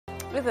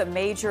We have a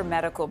major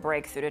medical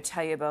breakthrough to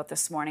tell you about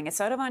this morning. It's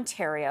out of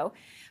Ontario.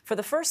 For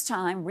the first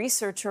time,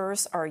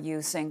 researchers are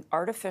using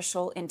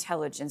artificial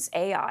intelligence,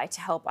 AI, to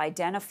help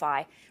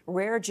identify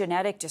rare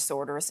genetic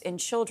disorders in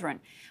children.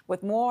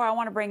 With more, I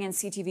want to bring in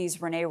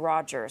CTV's Renee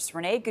Rodgers.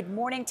 Renee, good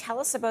morning. Tell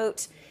us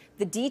about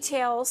the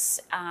details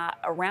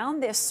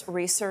around this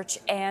research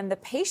and the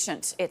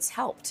patient it's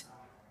helped.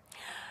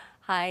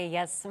 Hi,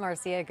 yes,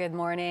 Marcia, good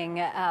morning.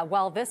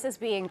 Well, this is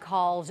being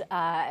called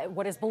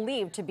what is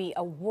believed to be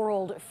a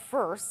world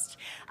first.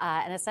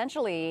 And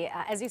essentially,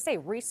 as you say,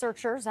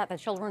 researchers at the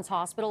Children's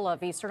Hospital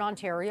of Eastern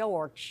Ontario,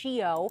 or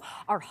CHEO,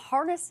 are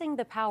harnessing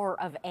the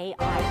power of AI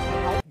to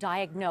help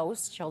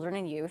diagnose children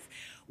and youth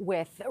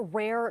with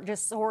rare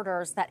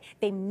disorders that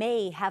they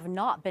may have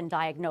not been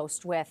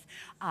diagnosed with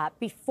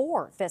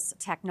before this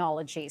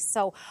technology.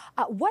 So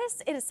what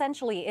it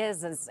essentially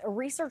is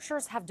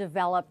researchers have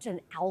developed an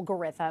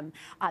algorithm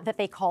that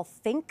they call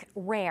Think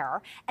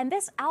Rare. And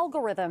this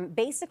algorithm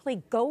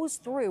basically goes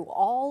through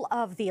all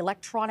of the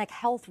electronic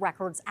health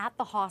records at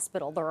the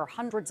hospital. There are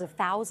hundreds of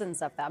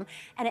thousands of them,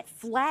 and it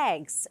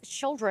flags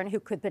children who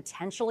could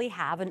potentially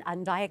have an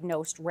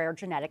undiagnosed rare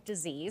genetic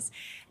disease.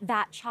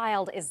 That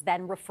child is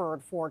then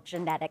referred for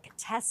genetic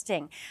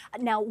testing.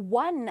 Now,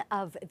 one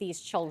of these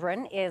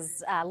children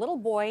is a little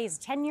boy. He's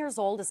 10 years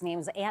old. His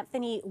name's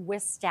Anthony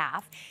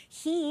Wistaff.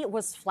 He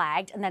was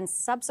flagged and then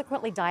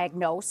subsequently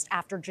diagnosed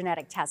after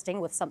genetic testing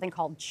with something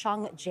called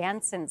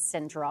Chung-Jansen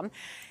syndrome.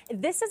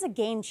 This is a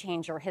game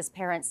changer, his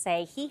parents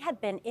say. He had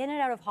been in and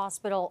out of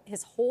hospital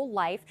his whole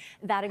life.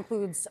 That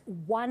includes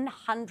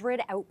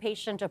 100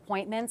 outpatient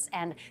appointments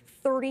and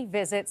 30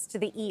 visits to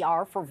the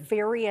ER for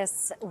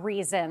various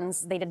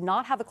reasons. They did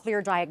not have a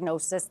clear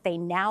diagnosis. They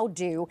now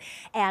do.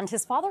 And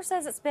his father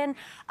says it's been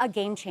a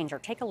game changer.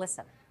 Take a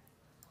listen.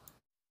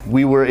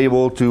 We were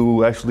able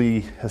to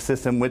actually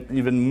assist him with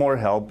even more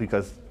help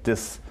because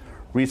this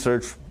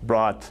research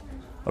brought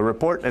a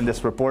report, and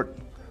this report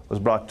was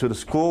brought to the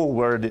school,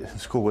 where the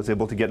school was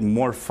able to get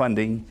more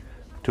funding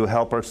to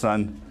help our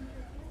son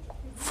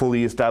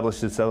fully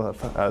establish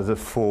himself as a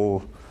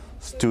full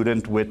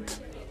student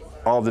with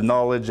all the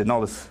knowledge and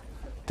all this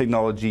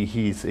technology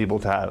he's able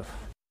to have.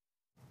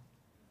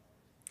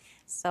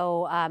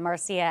 So,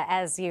 Marcia,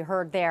 as you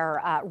heard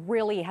there,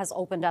 really has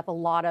opened up a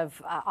lot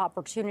of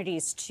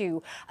opportunities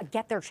to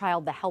get their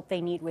child the help they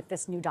need with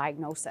this new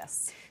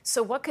diagnosis.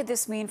 So what could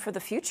this mean for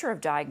the future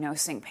of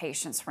diagnosing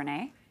patients,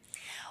 Renee?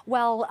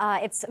 Well,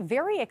 it's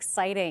very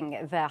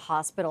exciting, the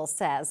hospital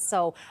says.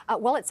 So,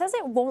 well, it says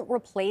it won't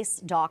replace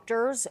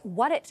doctors.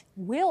 What it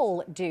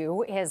will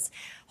do is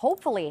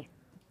hopefully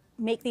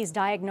make these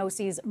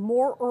diagnoses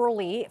more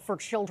early for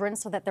children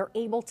so that they're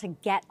able to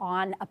get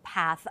on a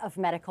path of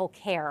medical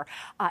care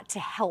to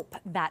help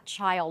that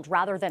child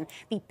rather than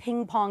be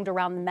ping-ponged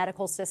around the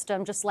medical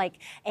system, just like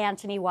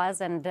Anthony was,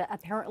 and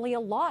apparently a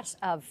lot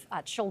of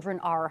children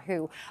are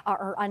who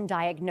are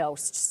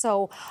undiagnosed.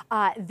 So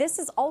this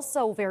is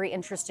also very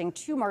interesting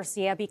too,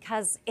 Marcia,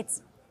 because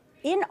it's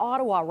in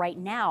Ottawa right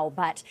now,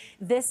 but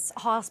this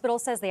hospital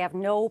says they have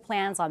no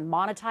plans on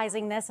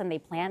monetizing this, and they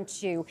plan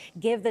to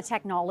give the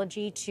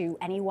technology to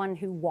anyone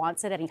who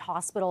wants it, any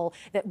hospital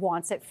that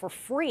wants it for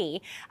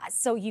free.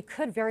 So you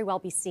could very well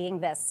be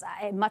seeing this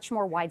much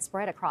more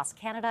widespread across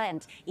Canada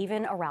and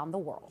even around the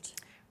world.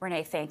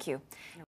 Renee, thank you.